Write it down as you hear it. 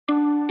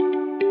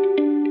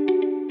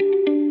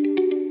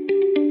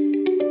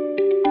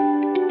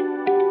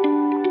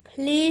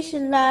Please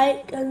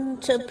like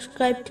and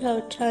subscribe to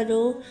our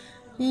channel.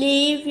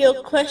 Leave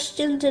your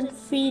questions and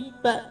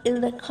feedback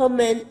in the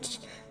comments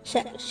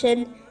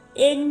section.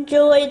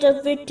 Enjoy the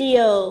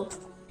video.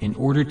 In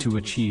order to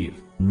achieve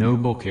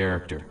noble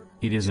character,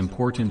 it is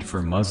important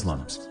for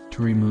Muslims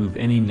to remove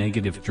any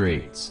negative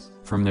traits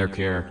from their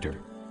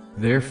character.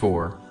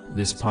 Therefore,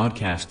 this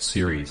podcast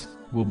series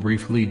will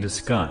briefly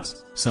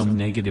discuss some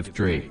negative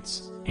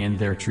traits and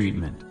their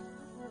treatment.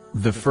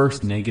 The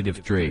first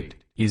negative trait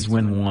is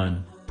when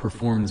one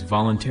performs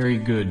voluntary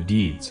good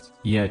deeds,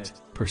 yet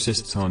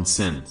persists on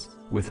sins,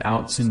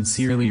 without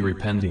sincerely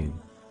repenting.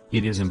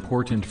 It is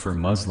important for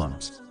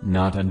Muslims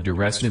not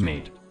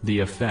underestimate the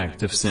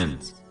effect of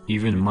sins,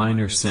 even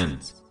minor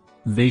sins.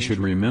 They should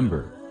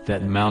remember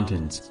that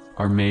mountains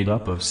are made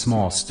up of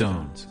small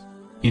stones.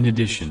 In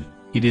addition,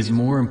 it is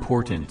more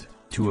important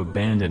to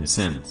abandon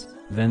sins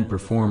than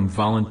perform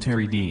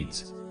voluntary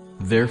deeds.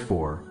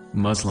 Therefore,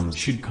 Muslims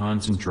should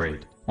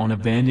concentrate on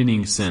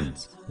abandoning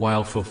sins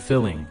while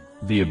fulfilling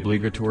the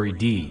obligatory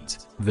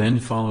deeds, then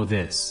follow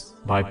this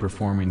by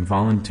performing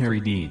voluntary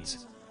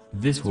deeds.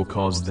 This will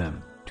cause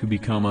them to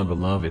become a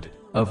beloved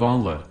of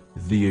Allah,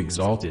 the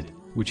Exalted,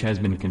 which has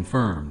been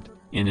confirmed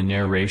in a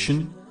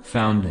narration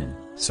found in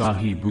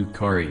Sahih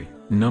Bukhari,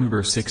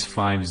 number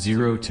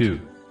 6502.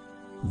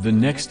 The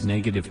next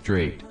negative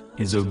trait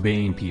is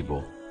obeying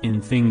people in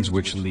things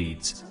which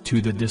leads to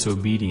the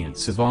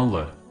disobedience of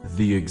Allah,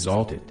 the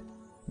Exalted.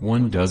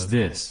 One does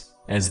this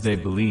as they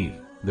believe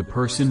the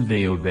person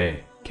they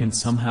obey can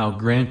somehow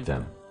grant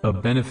them a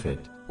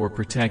benefit or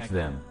protect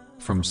them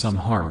from some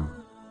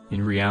harm.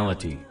 In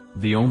reality,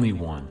 the only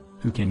one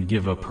who can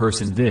give a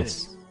person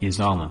this is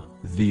Allah,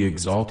 the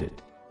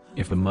Exalted.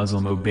 If a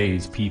Muslim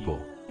obeys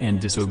people and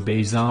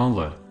disobeys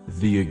Allah,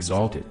 the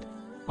Exalted,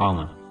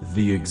 Allah,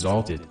 the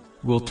Exalted,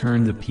 will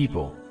turn the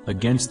people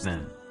against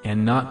them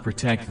and not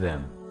protect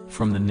them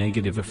from the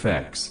negative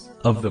effects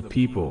of the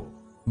people.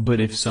 But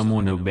if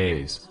someone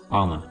obeys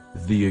Allah,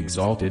 the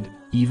Exalted,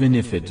 even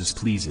if it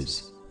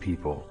displeases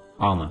people,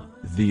 Allah,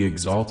 the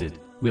Exalted,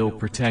 will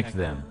protect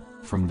them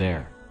from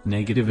their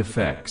negative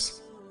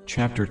effects.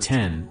 Chapter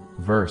 10,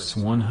 verse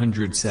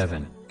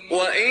 107.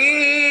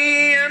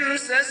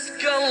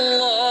 يمسسك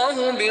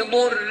الله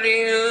بضر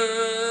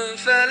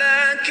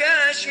فلا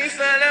كاشف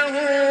له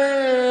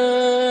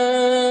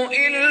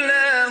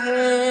إلا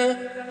هو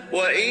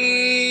وإن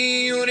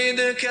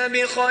يردك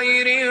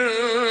بخير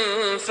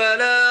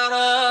فلا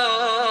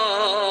راد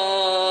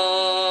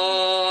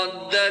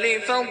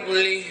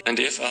لفضله. And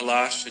if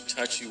Allah should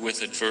touch you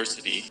with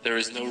adversity, there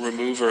is no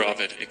remover of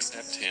it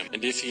except Him.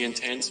 And if He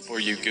intends for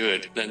you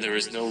good, then there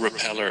is no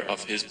repeller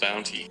of His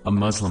bounty. A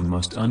Muslim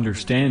must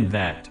understand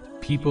that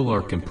people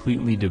are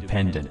completely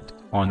dependent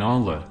on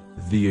Allah,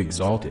 the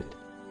Exalted.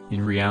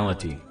 In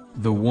reality,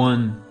 the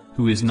one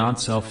who is not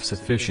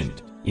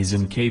self-sufficient is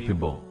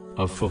incapable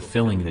of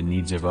fulfilling the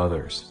needs of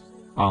others.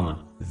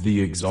 Allah,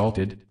 the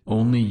Exalted,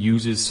 only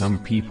uses some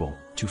people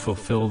to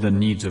fulfill the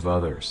needs of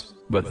others,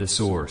 but the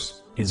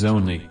source is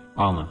only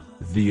Allah,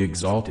 the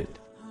Exalted.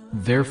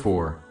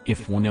 Therefore,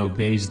 if one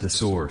obeys the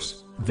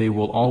source, they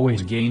will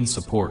always gain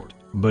support,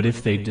 but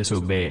if they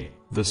disobey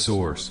the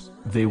source,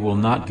 they will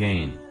not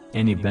gain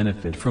any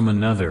benefit from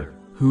another,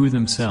 who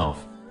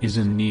themselves is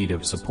in need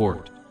of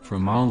support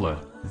from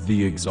Allah,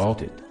 the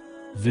Exalted.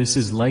 This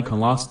is like a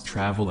lost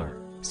traveler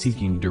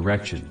seeking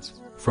directions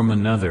from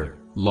another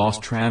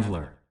lost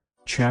traveler.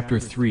 Chapter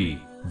 3,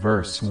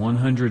 verse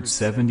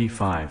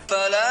 175.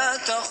 فلا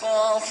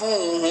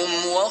تخافوهم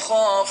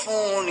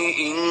وخافون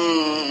إن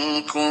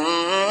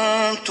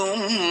كنتم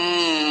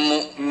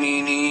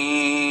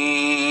مؤمنين.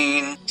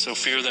 So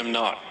fear them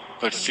not,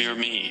 but fear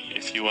me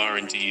if you are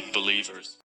indeed believers.